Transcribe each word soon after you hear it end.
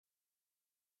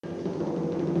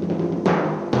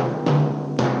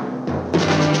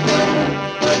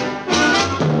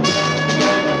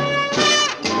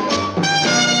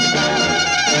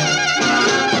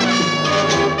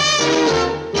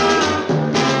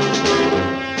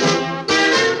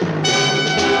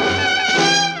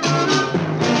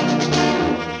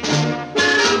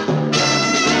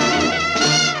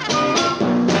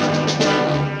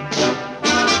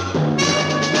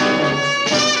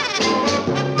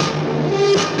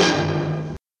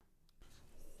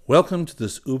Welcome to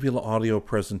this Uvula audio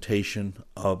presentation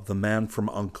of The Man from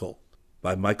U.N.C.L.E.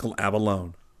 by Michael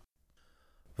Avallone.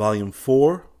 Volume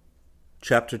 4,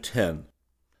 Chapter 10,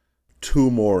 Two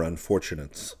More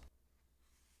Unfortunates.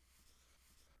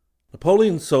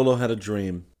 Napoleon Solo had a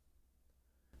dream.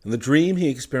 In the dream he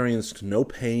experienced no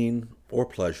pain or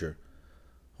pleasure,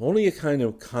 only a kind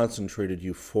of concentrated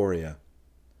euphoria.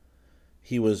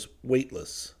 He was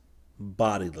weightless,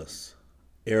 bodiless,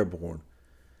 airborne,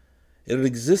 in an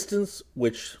existence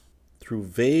which, through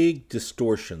vague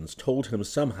distortions, told him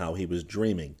somehow he was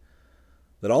dreaming,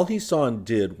 that all he saw and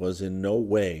did was in no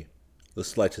way the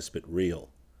slightest bit real.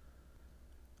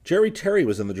 Jerry Terry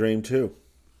was in the dream, too.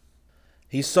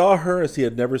 He saw her as he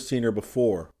had never seen her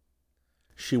before.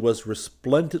 She was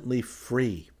resplendently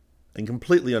free and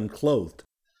completely unclothed.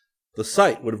 The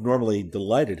sight would have normally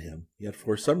delighted him, yet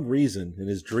for some reason in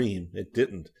his dream it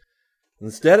didn't.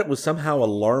 Instead, it was somehow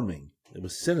alarming. It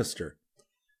was sinister.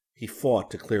 He fought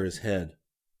to clear his head.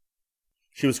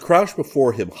 She was crouched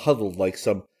before him, huddled like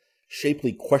some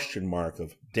shapely question mark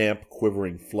of damp,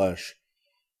 quivering flesh.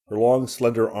 Her long,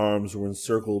 slender arms were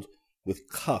encircled with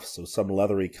cuffs of some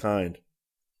leathery kind.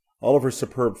 All of her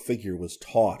superb figure was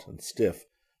taut and stiff,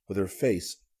 with her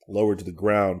face lowered to the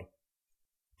ground.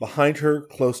 Behind her,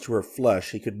 close to her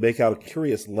flesh, he could make out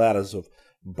curious lattice of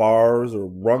bars or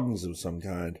rungs of some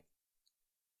kind.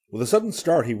 With a sudden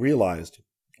start he realized,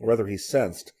 or rather he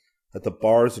sensed, that the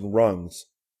bars and rungs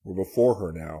were before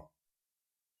her now.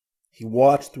 He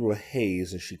watched through a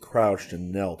haze as she crouched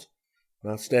and knelt,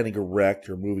 not standing erect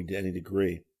or moving to any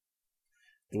degree.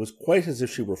 It was quite as if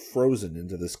she were frozen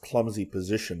into this clumsy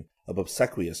position of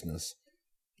obsequiousness,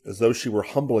 as though she were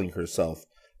humbling herself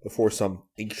before some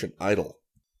ancient idol.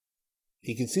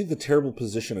 He could see the terrible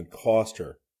position it cost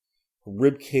her. Her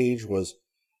rib cage was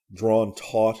drawn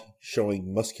taut,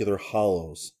 showing muscular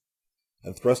hollows,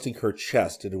 and thrusting her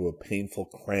chest into a painful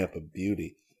cramp of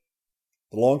beauty.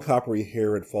 The long coppery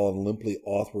hair had fallen limply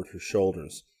athwart her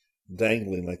shoulders,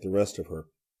 dangling like the rest of her.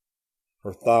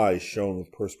 Her thighs shone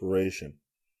with perspiration.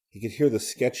 He could hear the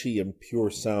sketchy, impure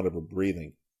sound of her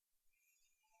breathing.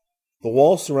 The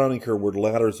walls surrounding her were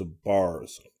ladders of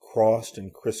bars, crossed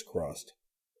and crisscrossed.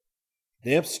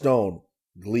 Damp stone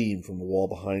gleamed from the wall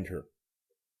behind her.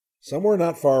 Somewhere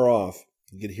not far off,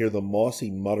 he could hear the mossy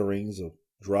mutterings of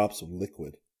drops of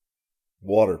liquid.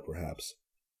 Water, perhaps.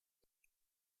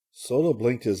 Solo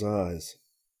blinked his eyes.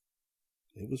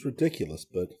 It was ridiculous,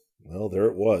 but, well, there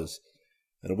it was,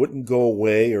 and it wouldn't go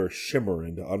away or shimmer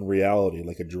into unreality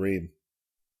like a dream.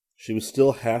 She was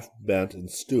still half bent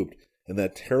and stooped in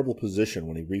that terrible position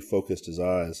when he refocused his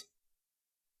eyes.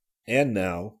 And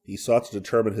now he sought to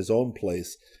determine his own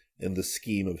place in the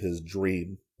scheme of his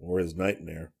dream or his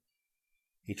nightmare.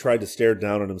 He tried to stare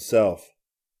down at himself.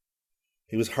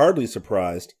 He was hardly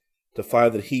surprised to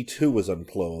find that he too was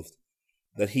unclothed,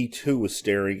 that he too was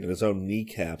staring at his own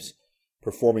kneecaps,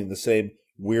 performing the same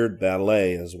weird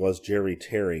ballet as was Jerry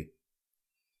Terry.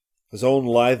 His own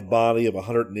lithe body of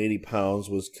 180 pounds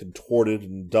was contorted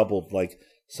and doubled like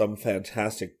some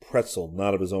fantastic pretzel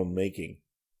not of his own making.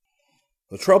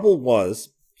 The trouble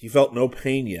was, he felt no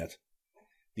pain yet.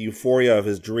 The euphoria of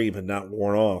his dream had not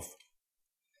worn off.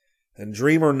 And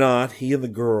dream or not, he and the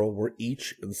girl were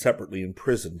each and separately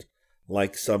imprisoned,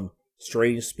 like some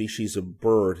strange species of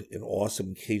bird in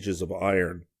awesome cages of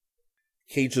iron.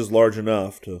 Cages large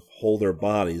enough to hold their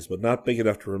bodies, but not big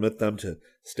enough to permit them to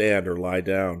stand or lie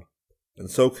down, and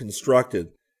so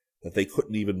constructed that they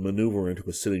couldn't even maneuver into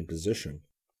a sitting position.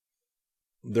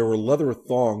 There were leather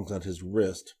thongs on his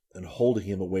wrist and holding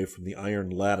him away from the iron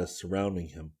lattice surrounding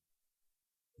him.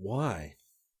 Why?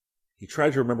 He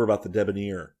tried to remember about the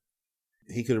debonair.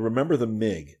 He could remember the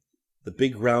MiG, the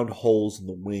big round holes in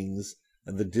the wings,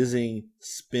 and the dizzying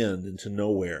spin into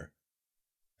nowhere.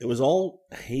 It was all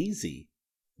hazy.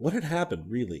 What had happened,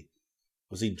 really?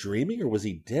 Was he dreaming or was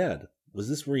he dead? Was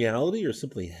this reality or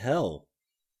simply hell?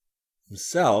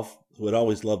 Himself, who had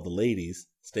always loved the ladies,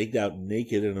 staked out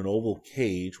naked in an oval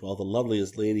cage, while the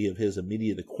loveliest lady of his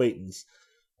immediate acquaintance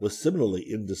was similarly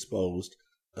indisposed,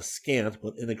 a scant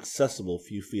but inaccessible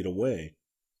few feet away.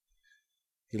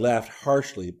 He laughed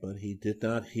harshly, but he did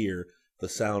not hear the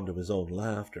sound of his own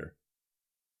laughter.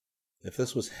 If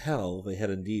this was hell, they had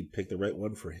indeed picked the right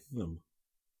one for him.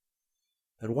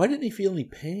 And why didn't he feel any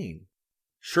pain?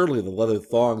 Surely the leather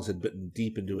thongs had bitten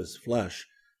deep into his flesh,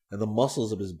 and the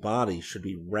muscles of his body should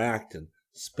be racked and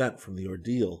spent from the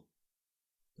ordeal.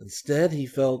 Instead, he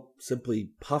felt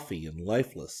simply puffy and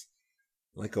lifeless,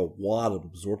 like a wad of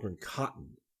absorbent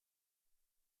cotton.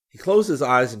 He closed his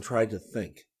eyes and tried to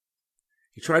think.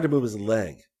 He tried to move his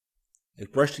leg.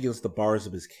 It brushed against the bars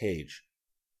of his cage.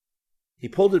 He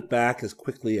pulled it back as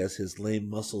quickly as his lame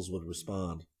muscles would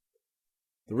respond.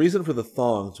 The reason for the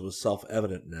thongs was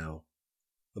self-evident now.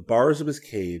 The bars of his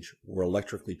cage were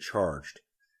electrically charged,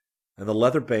 and the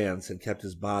leather bands had kept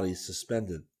his body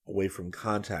suspended away from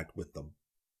contact with them.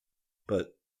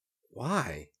 But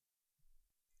why?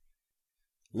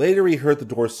 Later he heard the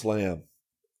door slam.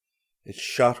 It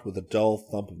shut with a dull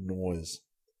thump of noise.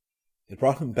 It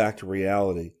brought him back to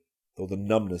reality, though the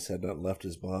numbness had not left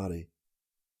his body.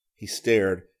 He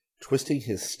stared, twisting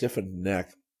his stiffened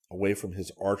neck away from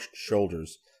his arched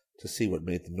shoulders to see what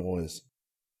made the noise.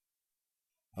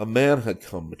 A man had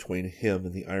come between him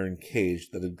and the iron cage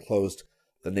that enclosed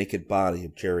the naked body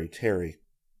of Jerry Terry.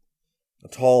 A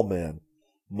tall man,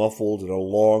 muffled in a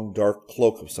long, dark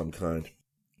cloak of some kind,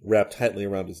 wrapped tightly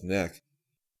around his neck.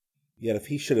 Yet if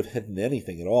he should have hidden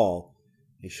anything at all,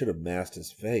 he should have masked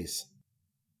his face.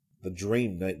 The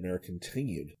dream nightmare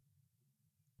continued.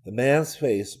 The man's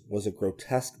face was a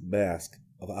grotesque mask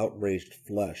of outraged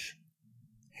flesh,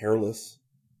 hairless,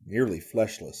 nearly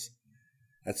fleshless.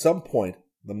 At some point,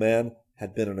 the man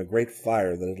had been in a great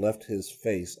fire that had left his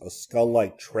face a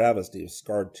skull-like travesty of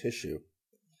scarred tissue.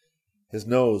 His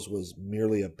nose was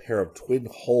merely a pair of twin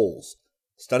holes,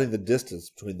 studding the distance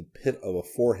between the pit of a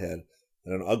forehead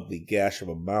and an ugly gash of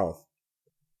a mouth.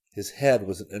 His head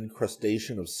was an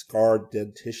incrustation of scarred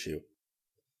dead tissue.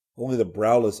 Only the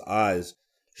browless eyes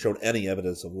showed any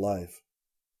evidence of life,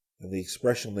 and the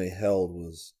expression they held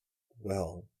was,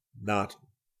 well, not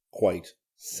quite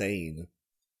sane.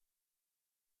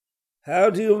 "How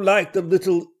do you like the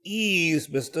little ease,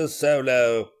 Mr.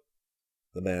 Solo?"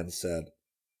 the man said,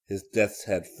 his death's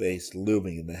head face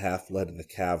looming in the half-light of the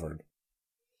cavern.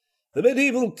 "The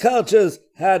medieval cultures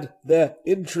had their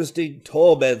interesting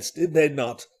torments, did they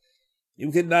not?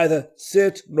 You can neither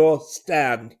sit nor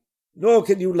stand, nor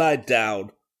can you lie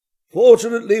down.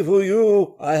 Fortunately for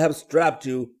you, I have strapped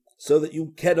you so that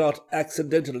you cannot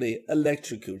accidentally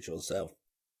electrocute yourself.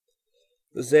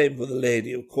 The same for the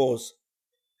lady, of course.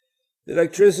 The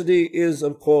electricity is,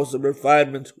 of course, a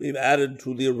refinement we've added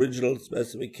to the original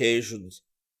specifications.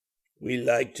 We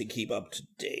like to keep up to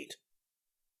date."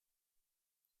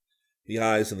 The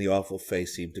eyes in the awful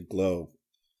face seemed to glow.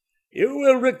 "You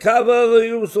will recover the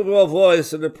use of your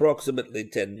voice in approximately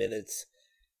 10 minutes.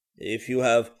 If you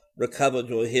have recovered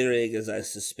your hearing, as I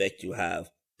suspect you have,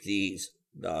 please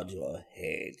nod your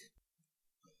head."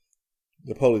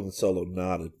 Napoleon Solo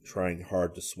nodded, trying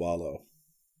hard to swallow.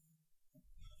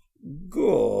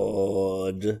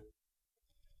 "Good."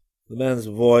 The man's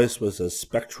voice was as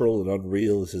spectral and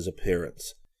unreal as his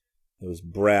appearance. It was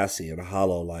brassy and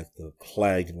hollow like the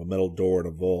clang of a metal door in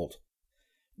a vault.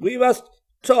 "We must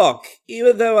talk,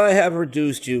 even though I have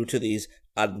reduced you to these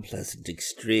unpleasant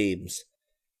extremes.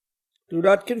 Do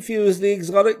not confuse the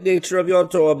exotic nature of your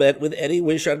torment with any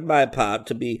wish on my part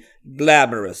to be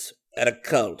glamorous and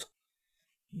occult.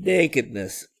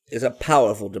 Nakedness is a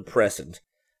powerful depressant,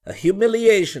 a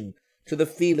humiliation to the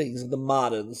feelings of the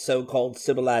modern, so-called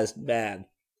civilized man.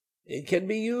 It can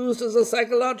be used as a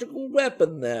psychological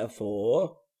weapon,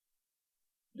 therefore.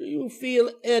 Do you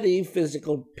feel any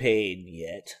physical pain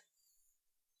yet?"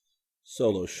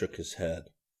 Solo shook his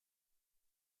head.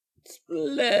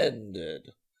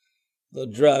 "Splendid. The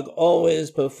drug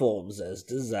always performs as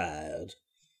desired.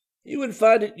 You would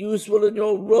find it useful in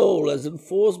your role as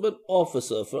enforcement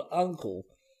officer for Uncle,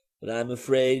 but I'm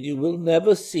afraid you will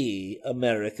never see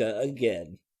America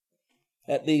again.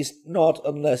 At least not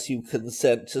unless you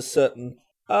consent to certain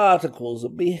articles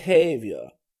of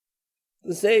behavior.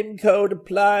 The same code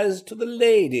applies to the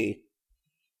lady.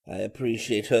 I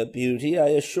appreciate her beauty, I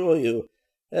assure you,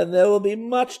 and there will be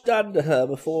much done to her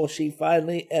before she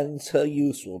finally ends her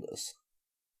usefulness.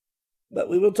 But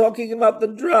we were talking about the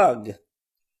drug.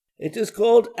 It is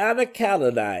called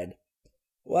anacalanine.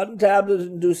 One tablet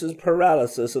induces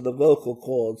paralysis of the vocal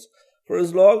cords for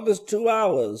as long as 2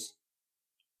 hours.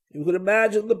 You can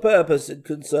imagine the purpose it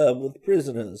could serve with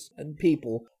prisoners and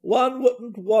people one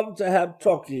wouldn't want to have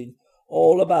talking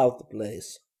all about the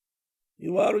place.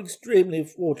 You are extremely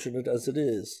fortunate as it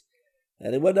is.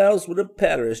 Anyone else would have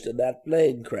perished in that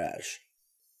plane crash."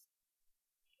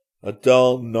 A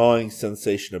dull, gnawing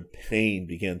sensation of pain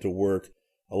began to work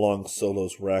along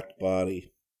Solo's racked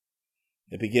body.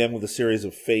 It began with a series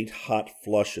of faint, hot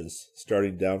flushes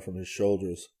starting down from his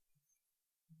shoulders.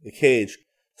 The cage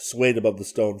swayed above the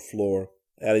stone floor,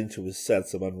 adding to his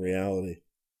sense of unreality.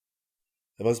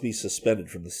 It must be suspended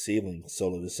from the ceiling,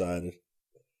 Solo decided.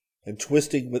 And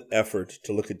twisting with effort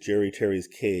to look at Jerry Terry's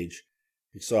cage,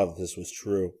 he saw that this was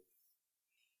true.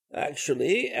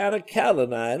 "Actually,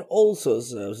 anacalanine also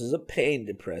serves as a pain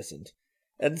depressant,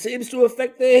 and seems to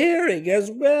affect the hearing as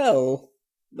well.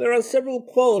 There are several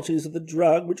qualities of the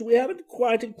drug which we haven't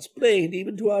quite explained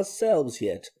even to ourselves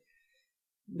yet.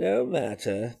 No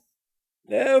matter.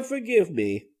 Oh, forgive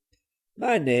me.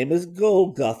 My name is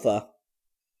Golgotha.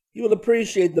 You will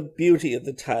appreciate the beauty of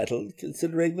the title,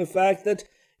 considering the fact that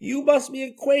you must be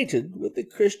acquainted with the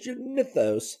Christian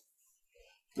mythos.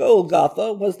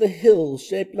 Golgotha was the hill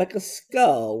shaped like a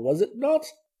skull, was it not?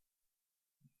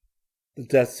 The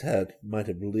Death's Head might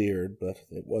have leered, but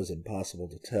it was impossible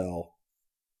to tell.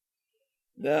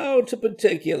 Now to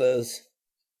particulars.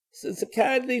 Since a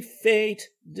kindly fate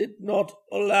did not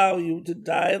allow you to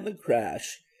die in the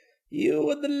crash,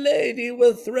 you and the lady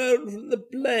were thrown from the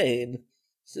plane,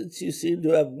 since you seem to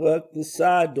have worked the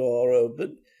side door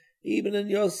open, even in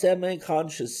your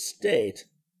semi-conscious state.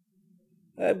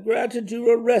 I have granted you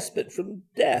a respite from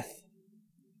death.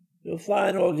 Your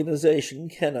fine organization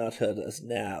cannot hurt us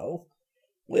now.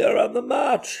 We are on the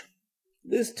march.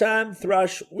 This time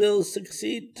Thrush will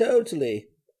succeed totally.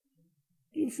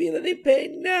 Do you feel any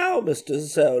pain now, Mr.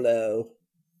 Solo?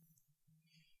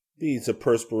 Beads of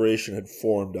perspiration had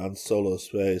formed on Solo's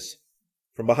face.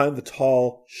 From behind the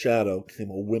tall shadow came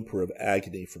a whimper of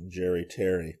agony from Jerry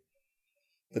Terry.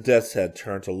 The Death's Head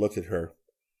turned to look at her,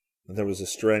 and there was a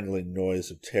strangling noise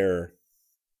of terror.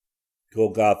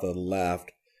 Golgotha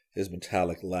laughed his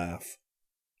metallic laugh.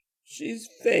 She's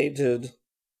fainted,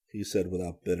 he said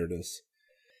without bitterness.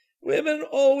 Women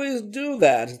always do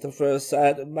that at the first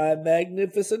sight of my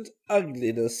magnificent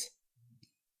ugliness.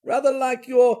 Rather like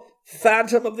your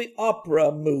Phantom of the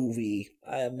Opera movie,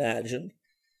 I imagine.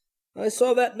 I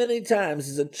saw that many times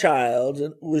as a child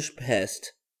in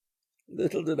Ushpest.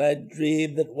 Little did I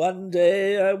dream that one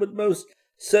day I would most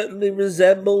certainly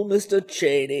resemble Mr.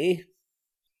 Cheney.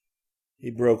 He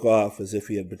broke off as if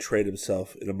he had betrayed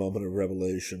himself in a moment of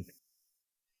revelation.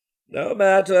 No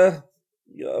matter.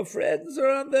 Your friends are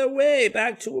on their way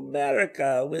back to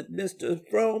America with Mr.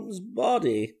 Frome's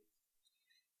body.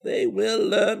 They will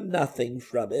learn nothing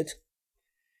from it.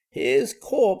 His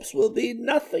corpse will be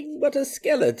nothing but a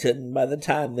skeleton by the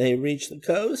time they reach the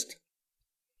coast,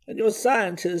 and your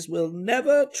scientists will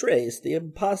never trace the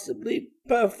impossibly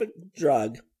perfect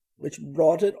drug which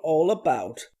brought it all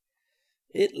about.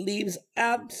 It leaves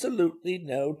absolutely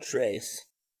no trace.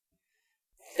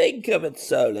 Think of it,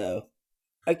 Solo.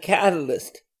 A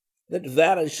catalyst that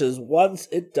vanishes once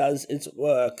it does its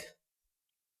work.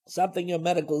 Something your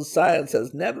medical science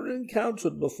has never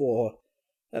encountered before,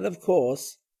 and of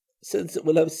course, since it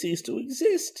will have ceased to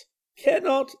exist,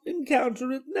 cannot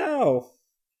encounter it now.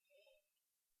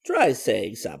 Try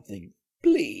saying something,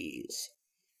 please.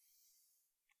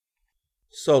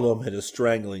 Solo made a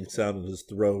strangling sound in his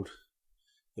throat.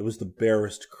 It was the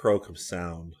barest croak of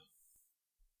sound.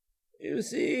 You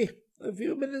see, a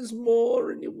few minutes more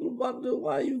and you will wonder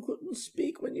why you couldn't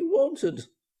speak when you wanted.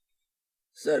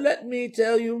 So let me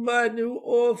tell you my new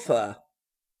offer.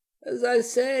 As I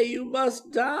say, you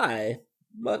must die,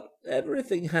 but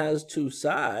everything has two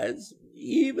sides,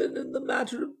 even in the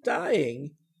matter of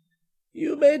dying.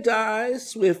 You may die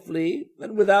swiftly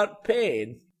and without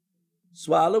pain.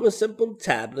 Swallow a simple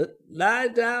tablet, lie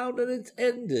down, and it's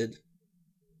ended.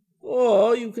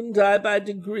 Or you can die by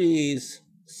degrees,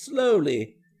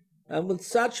 slowly, and with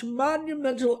such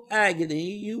monumental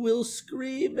agony you will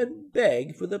scream and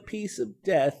beg for the peace of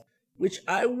death which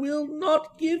I will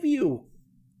not give you,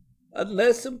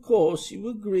 unless, of course, you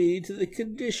agree to the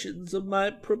conditions of my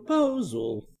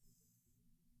proposal.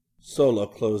 Solo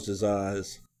closed his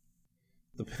eyes.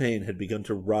 The pain had begun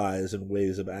to rise in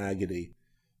waves of agony,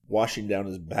 washing down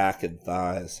his back and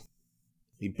thighs.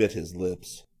 He bit his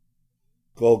lips.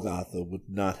 Golgotha would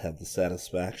not have the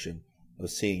satisfaction of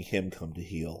seeing him come to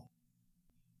heel.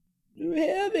 You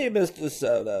hear me, Mr.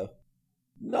 Solo?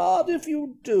 Nod if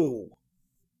you do.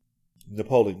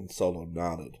 Napoleon Solo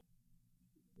nodded.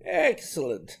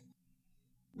 Excellent.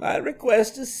 My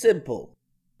request is simple.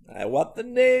 I want the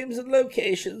names and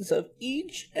locations of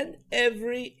each and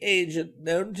every agent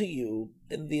known to you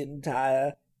in the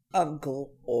entire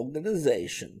Uncle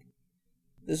organization.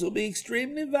 This will be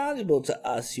extremely valuable to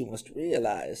us, you must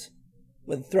realize.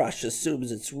 When Thrush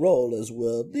assumes its role as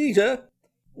world leader,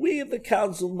 we of the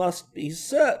Council must be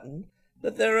certain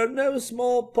that there are no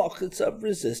small pockets of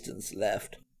resistance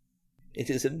left. It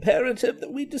is imperative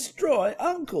that we destroy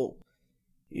Uncle.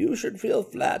 You should feel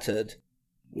flattered.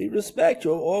 We respect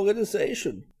your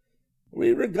organization.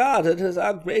 We regard it as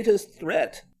our greatest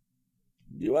threat.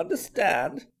 Do you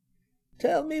understand?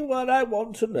 Tell me what I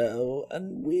want to know,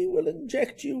 and we will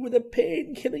inject you with a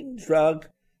pain-killing drug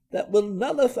that will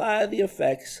nullify the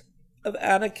effects of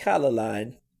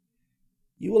anacalyline.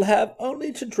 You will have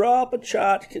only to draw up a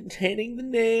chart containing the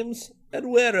names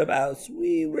and whereabouts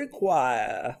we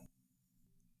require.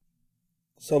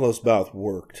 Solo's mouth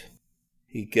worked.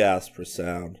 He gasped for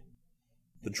sound.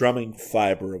 The drumming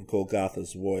fiber of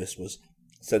Golgotha's voice was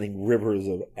sending rivers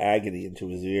of agony into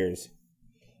his ears.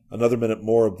 Another minute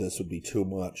more of this would be too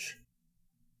much.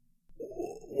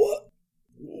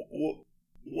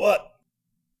 What?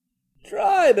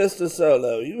 Try, Mr.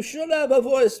 Solo. You should have a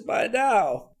voice by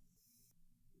now.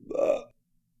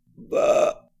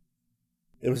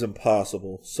 It was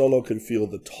impossible. Solo could feel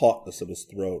the tautness of his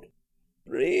throat.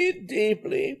 Breathe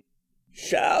deeply.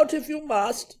 Shout if you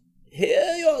must.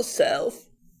 Hear yourself.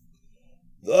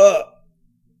 The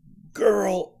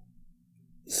girl.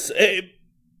 Same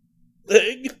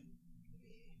thing.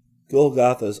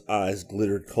 Golgotha's eyes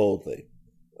glittered coldly.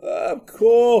 Of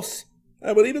course.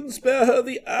 I will even spare her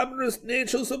the amorous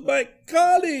natures of my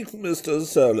colleague, Mr.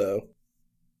 Solo.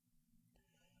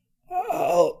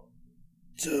 I'll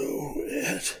do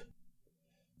it,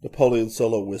 Napoleon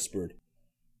Solo whispered.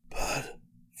 But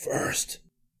first,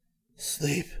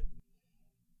 sleep.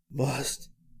 Must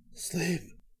sleep.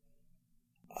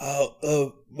 Out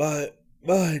of my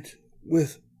mind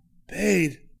with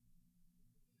pain.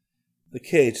 The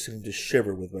cage seemed to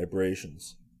shiver with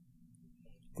vibrations.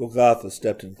 Golgotha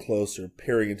stepped in closer,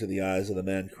 peering into the eyes of the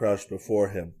man crouched before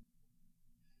him.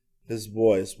 His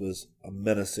voice was a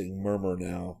menacing murmur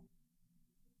now.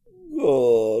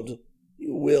 Good.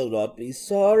 You will not be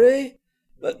sorry.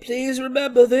 But please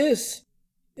remember this.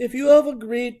 If you have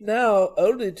agreed now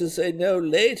only to say no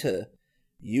later,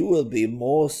 you will be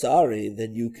more sorry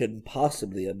than you can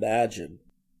possibly imagine.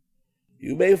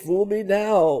 You may fool me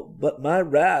now, but my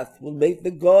wrath will make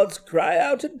the gods cry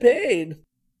out in pain.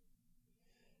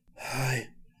 I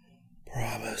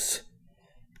promise.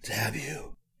 Damn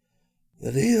you.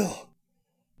 The needle.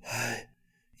 I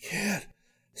can't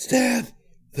stand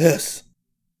this.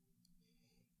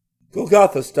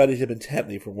 Golgotha studied him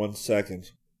intently for 1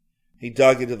 second. He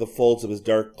dug into the folds of his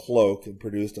dark cloak and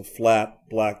produced a flat,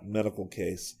 black medical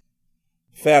case.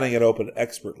 Fanning it open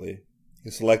expertly,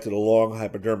 he selected a long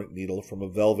hypodermic needle from a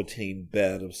velveteen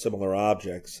bed of similar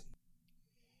objects.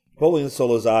 Napoleon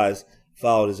Solo's eyes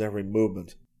followed his every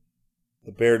movement.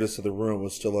 The bareness of the room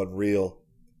was still unreal.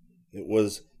 It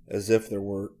was as if there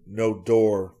were no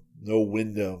door, no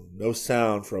window, no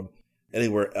sound from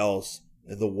anywhere else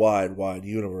in the wide, wide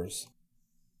universe.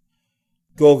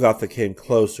 Golgotha came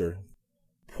closer,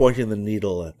 pointing the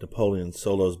needle at Napoleon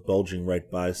Solo's bulging right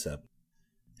bicep.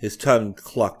 His tongue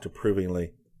clucked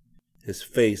approvingly. His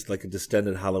face, like a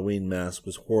distended Halloween mask,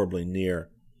 was horribly near,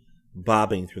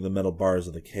 bobbing through the metal bars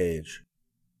of the cage.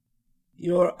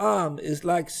 Your arm is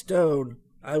like stone.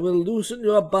 I will loosen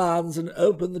your bonds and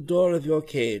open the door of your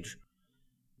cage.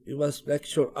 You must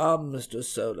flex your arm, Mr.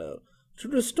 Solo, to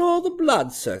restore the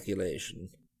blood circulation.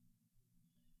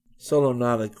 Solo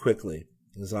nodded quickly,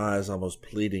 his eyes almost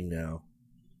pleading now.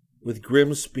 With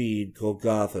grim speed,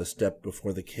 Golgotha stepped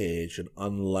before the cage and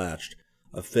unlatched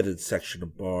a fitted section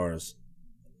of bars.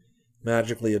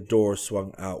 Magically, a door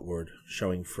swung outward,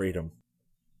 showing freedom.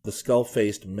 The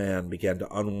skull-faced man began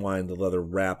to unwind the leather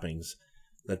wrappings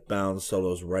that bound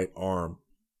Solo's right arm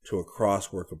to a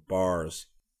crosswork of bars.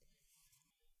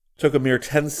 It took a mere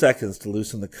 10 seconds to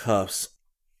loosen the cuffs.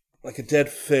 Like a dead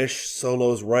fish,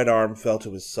 Solo's right arm fell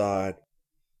to his side.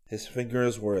 His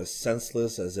fingers were as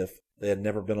senseless as if they had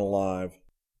never been alive.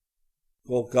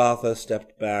 Golgotha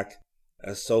stepped back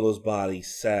as Solo's body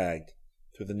sagged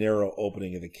through the narrow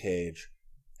opening of the cage,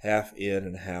 half in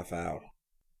and half out.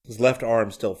 His left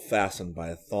arm still fastened by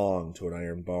a thong to an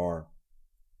iron bar.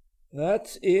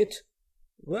 That's it.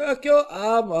 Work your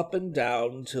arm up and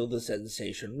down till the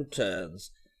sensation returns.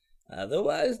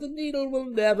 Otherwise the needle will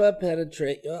never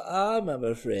penetrate your arm, I'm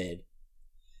afraid.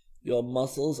 Your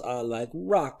muscles are like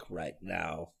rock right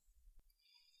now.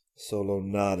 Solo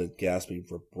nodded, gasping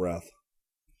for breath.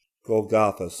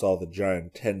 Golgotha saw the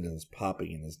giant tendons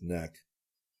popping in his neck.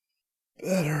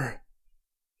 Better.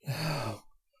 Now.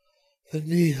 The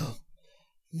needle.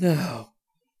 Now.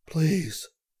 Please.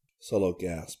 Solo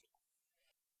gasped.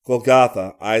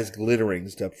 Golgotha, eyes glittering,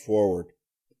 stepped forward.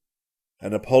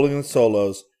 And Napoleon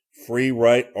Solo's free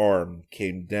right arm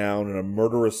came down in a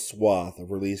murderous swath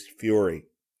of released fury,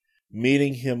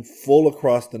 meeting him full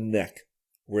across the neck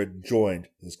where it joined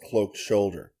his cloaked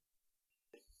shoulder.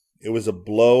 It was a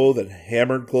blow that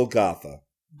hammered Golgotha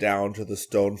down to the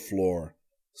stone floor,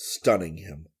 stunning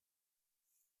him.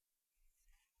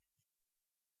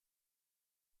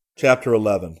 Chapter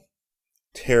 11.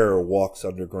 Terror Walks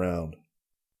Underground.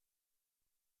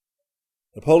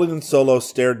 Napoleon Solo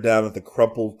stared down at the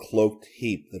crumpled, cloaked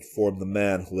heap that formed the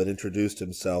man who had introduced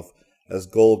himself as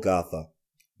Golgotha,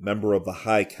 member of the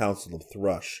High Council of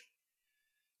Thrush.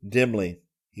 Dimly,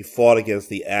 he fought against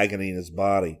the agony in his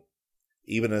body,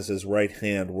 even as his right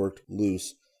hand worked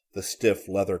loose the stiff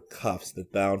leather cuffs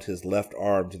that bound his left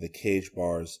arm to the cage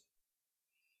bars.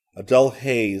 A dull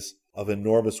haze of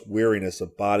enormous weariness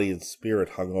of body and spirit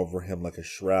hung over him like a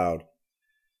shroud.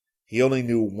 He only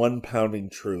knew one pounding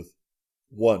truth,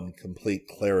 one complete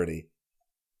clarity.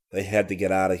 They had to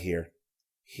get out of here,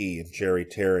 he and Jerry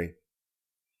Terry.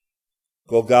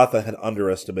 Golgotha had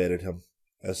underestimated him,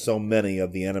 as so many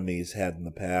of the enemies had in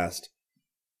the past.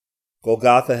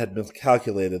 Golgotha had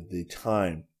miscalculated the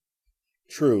time.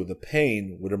 True, the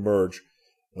pain would emerge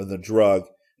when the drug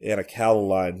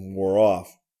anacalyline wore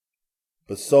off,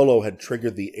 but Solo had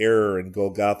triggered the error in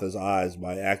Golgotha's eyes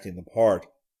by acting the part.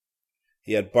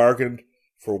 He had bargained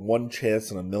for 1 chance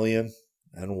in 1,000,000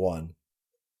 and won.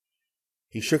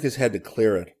 He shook his head to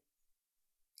clear it.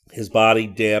 His body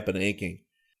damp and aching,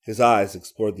 his eyes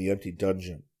explored the empty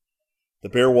dungeon. The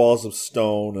bare walls of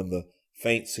stone and the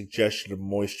faint suggestion of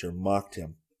moisture mocked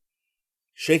him.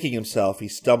 Shaking himself, he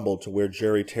stumbled to where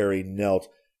Jerry Terry knelt,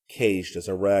 caged as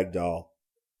a rag doll.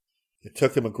 It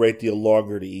took him a great deal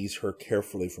longer to ease her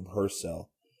carefully from her cell.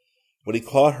 When he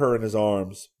caught her in his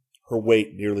arms, her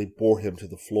weight nearly bore him to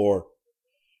the floor.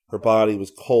 Her body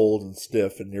was cold and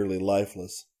stiff and nearly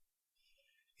lifeless.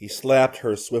 He slapped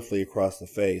her swiftly across the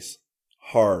face,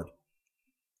 hard.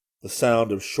 The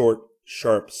sound of short,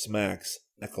 sharp smacks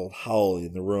echoed hollowly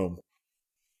in the room.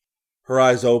 Her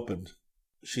eyes opened.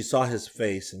 She saw his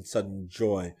face, and sudden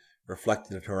joy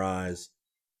reflected in her eyes.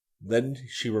 Then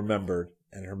she remembered,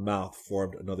 and her mouth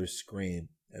formed another scream,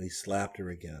 and he slapped her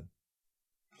again.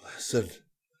 "Listen,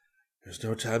 there's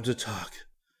no time to talk.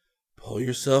 Pull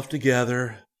yourself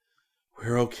together.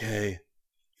 We're okay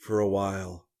for a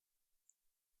while."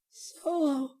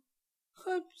 "Solo,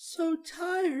 I'm so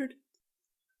tired."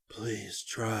 "Please,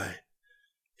 try.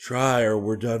 Try, or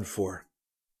we're done for."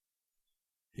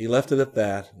 He left it at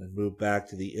that and moved back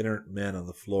to the inert men on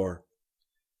the floor.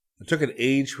 It took an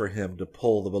age for him to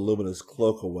pull the voluminous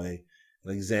cloak away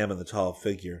and examine the tall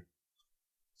figure.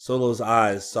 Solo's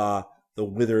eyes saw the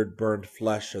withered, burned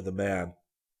flesh of the man,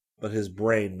 but his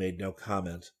brain made no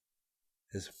comment.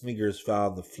 His fingers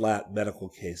found the flat medical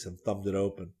case and thumbed it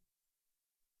open.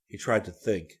 He tried to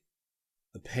think.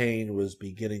 The pain was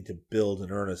beginning to build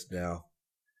in earnest now.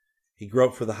 He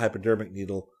groped for the hypodermic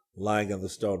needle lying on the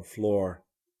stone floor.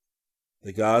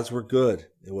 The gauze were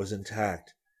good. It was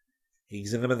intact. He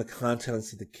examined the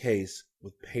contents of the case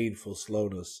with painful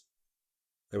slowness.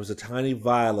 There was a tiny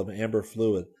vial of amber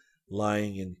fluid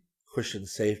lying in cushioned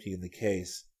safety in the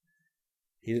case.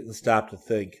 He didn't stop to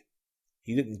think.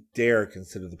 He didn't dare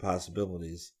consider the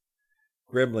possibilities.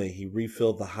 Grimly, he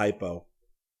refilled the hypo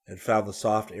and found the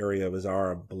soft area of his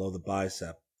arm below the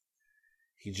bicep.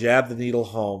 He jabbed the needle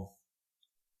home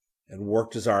and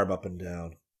worked his arm up and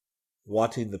down,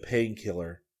 wanting the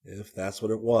painkiller, if that's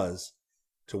what it was,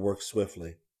 to work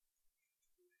swiftly.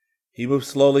 He moved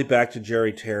slowly back to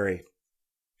Jerry Terry.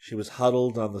 She was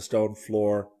huddled on the stone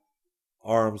floor,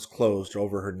 arms closed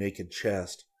over her naked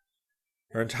chest.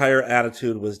 Her entire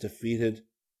attitude was defeated,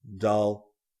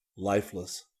 dull,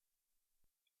 lifeless.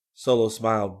 Solo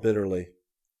smiled bitterly.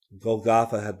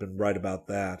 Golgotha had been right about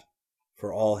that,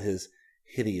 for all his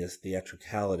hideous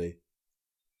theatricality.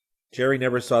 Jerry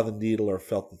never saw the needle or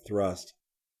felt the thrust.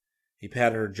 He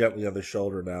patted her gently on the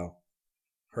shoulder now.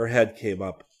 Her head came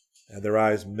up, and their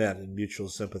eyes met in mutual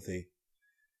sympathy.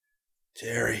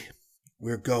 "Terry,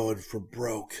 we're going for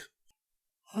broke."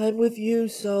 "I'm with you,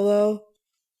 Solo."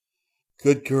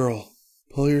 "Good girl.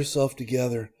 Pull yourself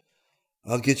together.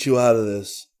 I'll get you out of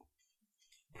this."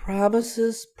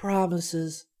 "Promises,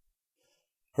 promises."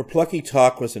 Her plucky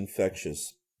talk was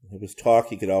infectious. It was talk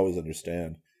he could always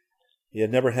understand. He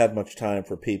had never had much time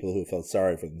for people who felt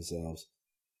sorry for themselves.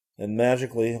 And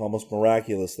magically, almost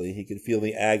miraculously, he could feel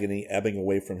the agony ebbing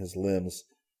away from his limbs.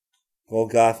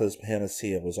 Golgotha's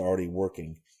panacea was already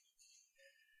working.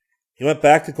 He went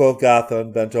back to Golgotha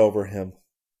and bent over him.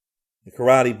 The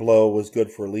karate blow was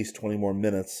good for at least 20 more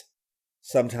minutes.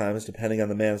 Sometimes, depending on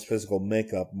the man's physical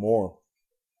makeup, more.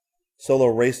 Solo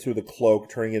raced through the cloak,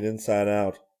 turning it inside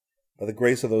out. By the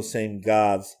grace of those same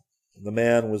gods, the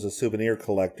man was a souvenir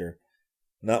collector,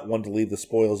 not one to leave the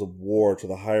spoils of war to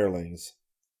the hirelings.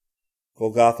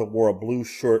 Golgotha wore a blue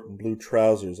shirt and blue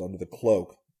trousers under the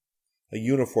cloak, a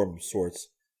uniform of sorts,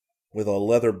 with a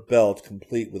leather belt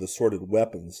complete with assorted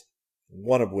weapons,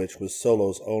 one of which was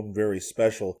Solo's own very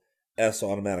special S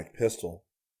automatic pistol.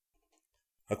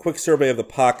 A quick survey of the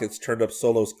pockets turned up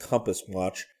Solo's compass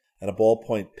watch and a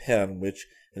ballpoint pen, which,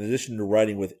 in addition to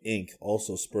writing with ink,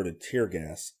 also spurted tear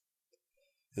gas.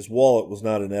 His wallet was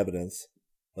not in evidence,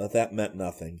 but that meant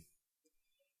nothing.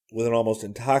 With an almost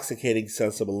intoxicating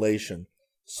sense of elation,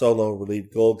 Solo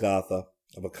relieved Golgotha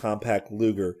of a compact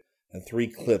Luger and 3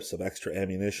 clips of extra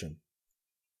ammunition.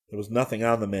 There was nothing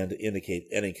on the man to indicate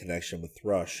any connection with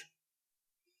Thrush.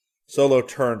 Solo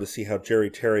turned to see how Jerry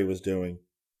Terry was doing.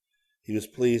 He was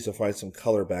pleased to find some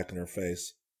color back in her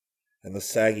face, and the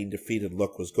sagging, defeated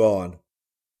look was gone.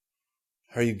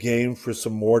 "Are you game for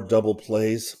some more double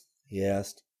plays?" he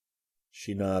asked.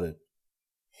 She nodded.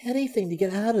 "Anything to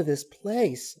get out of this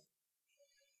place."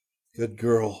 "Good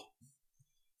girl.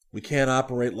 We can't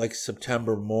operate like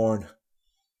September morn,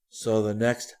 so the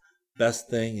next best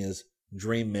thing is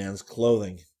Dream Man's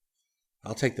clothing.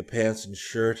 I'll take the pants and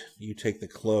shirt, you take the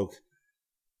cloak,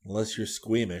 unless you're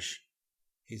squeamish.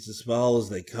 He's as small as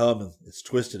they come, and it's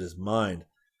twisted his mind,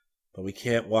 but we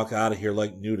can't walk out of here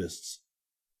like nudists.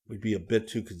 We'd be a bit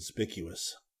too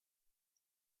conspicuous."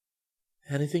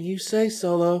 "Anything you say,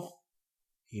 Solo."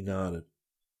 He nodded.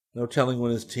 "No telling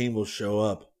when his team will show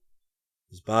up.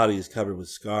 His body is covered with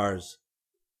scars,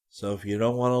 so if you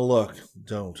don't want to look,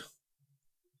 don't."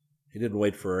 He didn't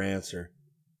wait for her answer.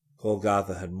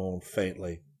 Golgotha had moaned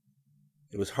faintly.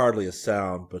 It was hardly a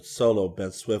sound, but Solo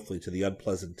bent swiftly to the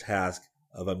unpleasant task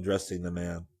of undressing the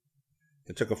man.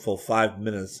 It took a full 5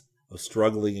 minutes of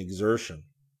struggling exertion.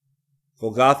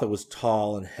 Golgotha was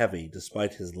tall and heavy,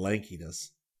 despite his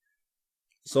lankiness.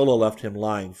 Solo left him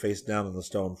lying face down on the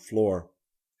stone floor,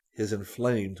 his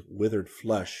inflamed, withered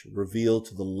flesh revealed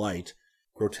to the light,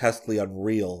 grotesquely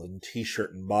unreal in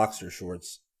t-shirt and boxer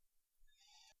shorts.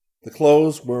 The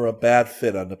clothes were a bad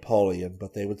fit on Napoleon,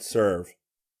 but they would serve.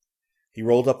 He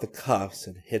rolled up the cuffs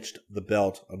and hitched the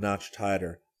belt a notch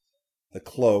tighter. The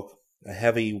cloak, a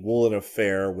heavy woolen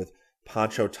affair with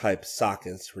poncho-type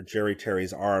sockets for Jerry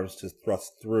Terry's arms to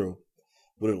thrust through,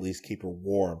 would at least keep her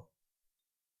warm.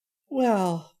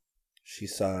 "Well," she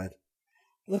sighed,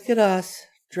 "look at us,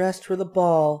 dressed for the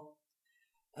ball.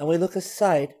 And we look a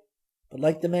sight, but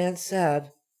like the man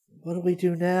said, what do we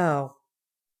do now?"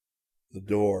 "The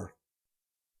door."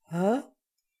 "Huh?"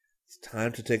 "It's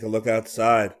time to take a look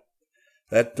outside.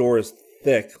 That door is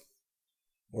thick,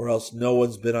 or else no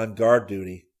one's been on guard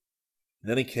duty. In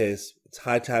any case, it's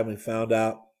high time we found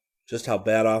out just how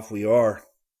bad off we are."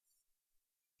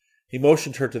 He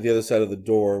motioned her to the other side of the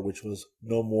door, which was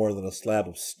no more than a slab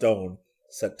of stone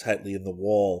set tightly in the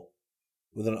wall,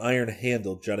 with an iron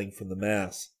handle jutting from the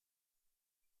mass.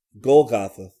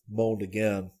 Golgotha moaned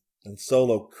again, and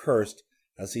Solo cursed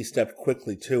as he stepped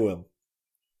quickly to him.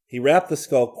 He rapped the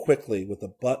skull quickly with the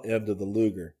butt end of the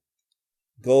Luger.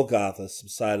 Golgotha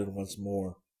subsided once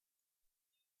more.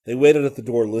 They waited at the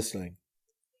door listening.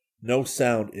 No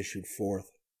sound issued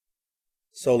forth.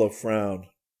 Solo frowned.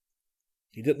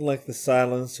 He didn't like the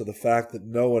silence or the fact that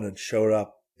no one had showed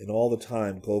up in all the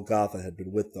time Golgotha had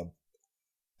been with them.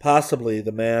 Possibly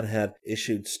the man had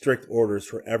issued strict orders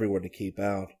for everyone to keep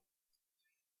out.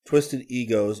 Twisted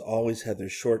egos always had their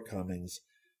shortcomings,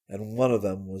 and one of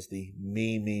them was the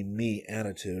me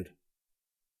attitude.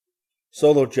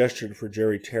 Solo gestured for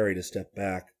Jerry Terry to step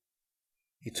back.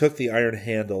 He took the iron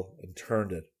handle and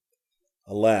turned it.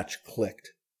 A latch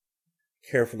clicked.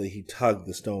 Carefully he tugged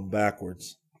the stone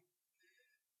backwards.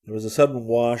 There was a sudden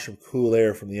wash of cool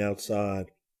air from the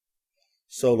outside.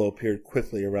 Solo peered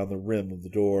quickly around the rim of the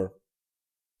door.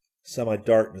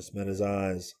 Semi-darkness met his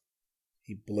eyes.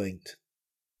 He blinked.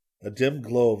 A dim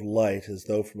glow of light, as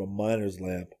though from a miner's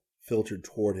lamp, filtered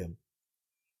toward him.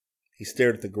 He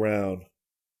stared at the ground.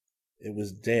 It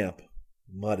was damp,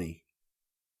 muddy.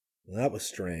 That was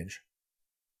strange.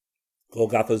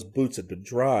 Golgotha's boots had been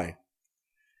dry.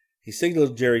 He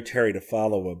signaled Jerry Terry to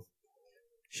follow him.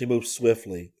 She moved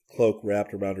swiftly, the cloak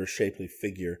wrapped around her shapely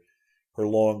figure, her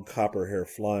long copper hair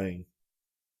flying.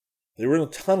 They were in a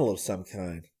tunnel of some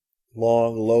kind,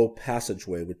 long, low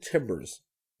passageway with timbers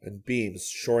and beams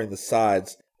shoring the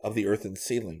sides of the earthen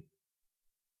ceiling.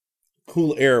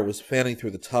 Cool air was fanning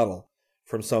through the tunnel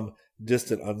from some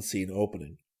distant unseen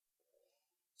opening.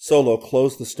 Solo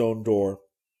closed the stone door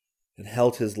and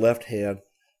held his left hand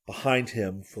behind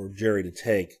him for Jerry to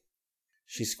take.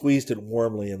 She squeezed it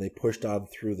warmly, and they pushed on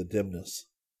through the dimness.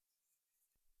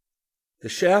 The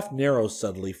shaft narrowed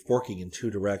suddenly, forking in 2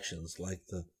 directions, like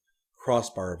the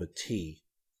crossbar of a T.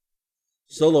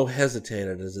 Solo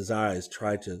hesitated as his eyes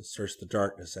tried to search the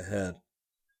darkness ahead.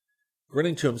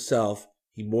 Grinning to himself,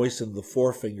 he moistened the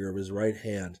forefinger of his right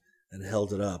hand and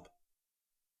held it up.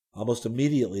 Almost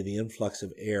immediately the influx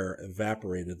of air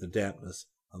evaporated the dampness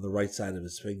on the right side of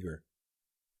his finger.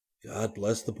 "God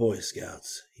bless the Boy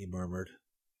Scouts," he murmured.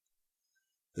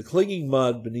 The clinging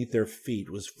mud beneath their feet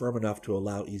was firm enough to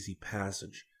allow easy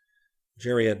passage.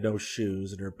 Jerry had no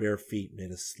shoes, and her bare feet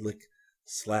made a slick,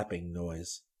 slapping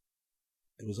noise.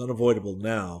 It was unavoidable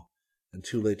now, and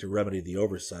too late to remedy the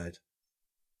oversight.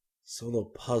 Solo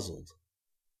puzzled.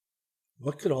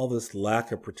 What could all this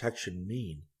lack of protection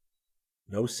mean?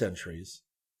 No sentries,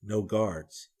 no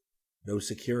guards, no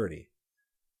security.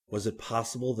 Was it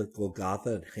possible that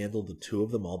Golgotha had handled the two of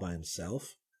them all by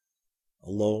himself? A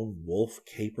lone wolf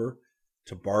caper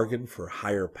to bargain for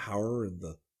higher power in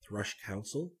the Thrush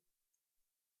Council?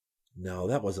 No,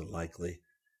 that wasn't likely,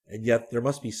 and yet there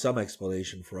must be some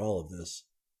explanation for all of this.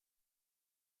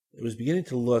 It was beginning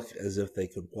to look as if they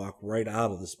could walk right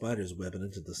out of the spider's web and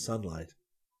into the sunlight.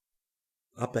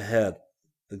 Up ahead,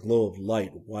 the glow of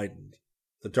light widened.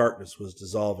 The darkness was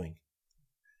dissolving.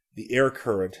 The air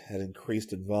current had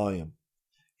increased in volume.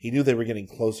 He knew they were getting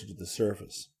closer to the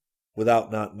surface,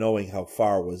 without not knowing how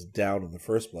far was down in the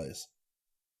first place.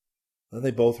 Then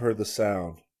they both heard the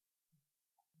sound.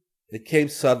 It came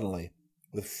suddenly,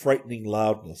 with frightening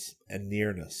loudness and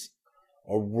nearness,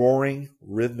 a roaring,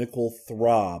 rhythmical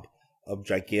throb of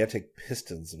gigantic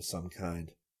pistons of some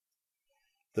kind.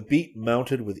 The beat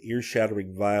mounted with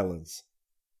ear-shattering violence.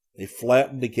 They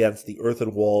flattened against the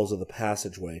earthen walls of the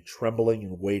passageway, trembling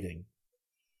and waiting.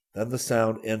 Then the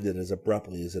sound ended as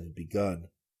abruptly as it had begun,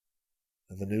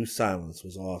 and the new silence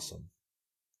was awesome.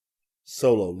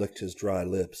 Solo licked his dry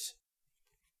lips.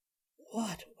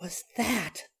 "What was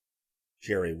that?"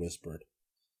 Jerry whispered.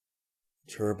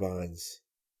 Turbines.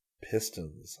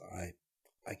 Pistons.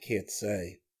 I can't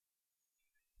say.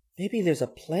 "Maybe there's a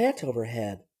plant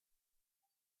overhead."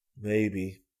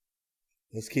 Maybe.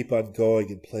 Let's keep on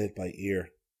going and play it by ear.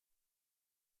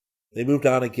 They moved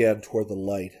on again toward the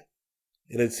light.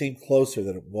 It had seemed closer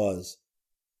than it was.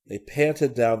 They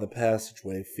panted down the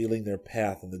passageway, feeling their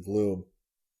path in the gloom.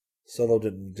 Solo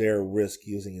didn't dare risk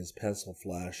using his pencil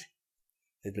flash.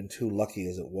 They'd been too lucky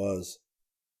as it was.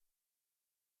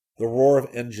 The roar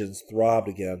of engines throbbed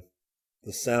again.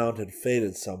 The sound had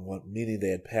faded somewhat, meaning they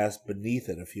had passed beneath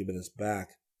it a few minutes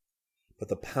back. But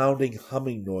the pounding,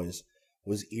 humming noise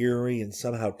was eerie and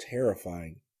somehow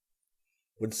terrifying.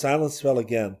 When silence fell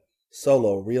again,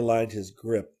 Solo realigned his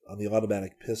grip on the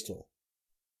automatic pistol.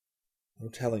 No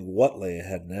telling what lay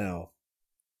ahead now.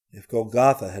 If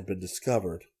Golgotha had been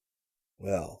discovered,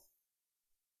 well...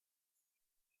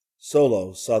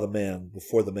 Solo saw the man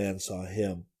before the man saw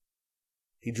him.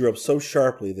 He drew up so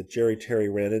sharply that Jerry Terry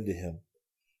ran into him,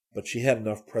 but she had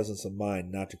enough presence of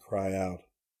mind not to cry out.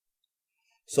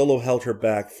 Solo held her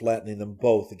back, flattening them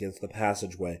both against the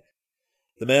passageway.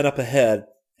 The man up ahead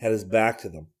had his back to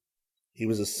them. He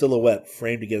was a silhouette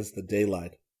framed against the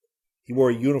daylight. He wore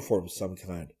a uniform of some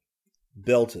kind,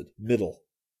 belted, middle,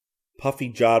 puffy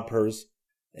jodhpurs,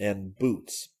 and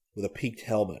boots with a peaked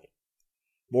helmet.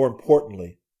 More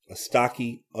importantly, a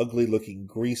stocky, ugly-looking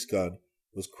grease gun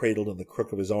was cradled in the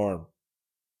crook of his arm.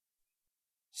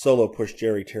 Solo pushed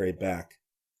Jerry Terry back.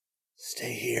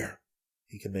 "Stay here,"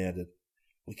 he commanded.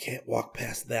 "We can't walk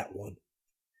past that one.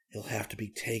 He'll have to be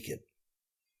taken."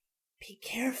 "Be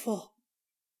careful."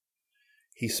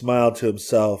 He smiled to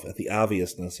himself at the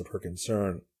obviousness of her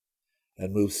concern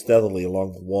and moved steadily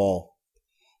along the wall.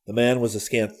 The man was a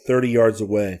scant 30 yards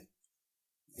away.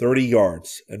 30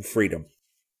 yards and freedom.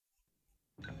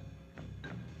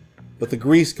 But the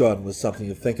grease gun was something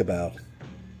to think about.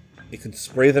 It could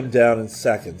spray them down in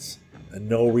seconds, and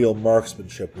no real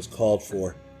marksmanship was called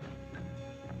for.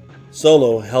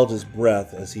 Solo held his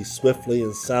breath as he swiftly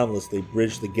and soundlessly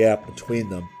bridged the gap between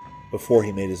them before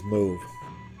he made his move.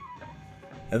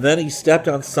 And then he stepped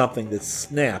on something that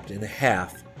snapped in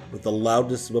half with the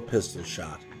loudness of a pistol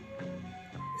shot.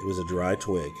 It was a dry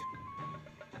twig.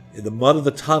 In the mud of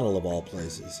the tunnel, of all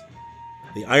places.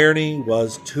 The irony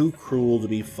was too cruel to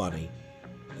be funny,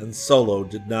 and Solo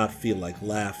did not feel like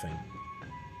laughing.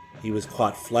 He was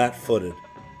caught flat-footed.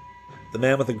 The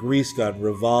man with the grease gun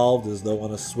revolved as though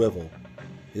on a swivel.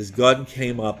 His gun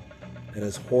came up, and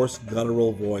his hoarse,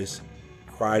 guttural voice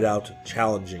cried out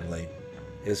challengingly.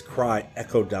 His cry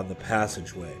echoed down the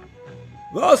passageway.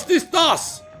 "Was ist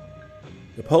das?"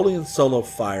 Napoleon Solo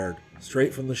fired,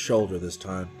 straight from the shoulder this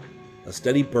time. A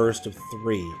steady burst of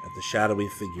 3 at the shadowy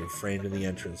figure framed in the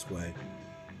entranceway.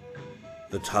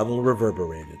 The tunnel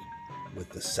reverberated with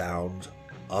the sound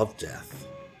of death.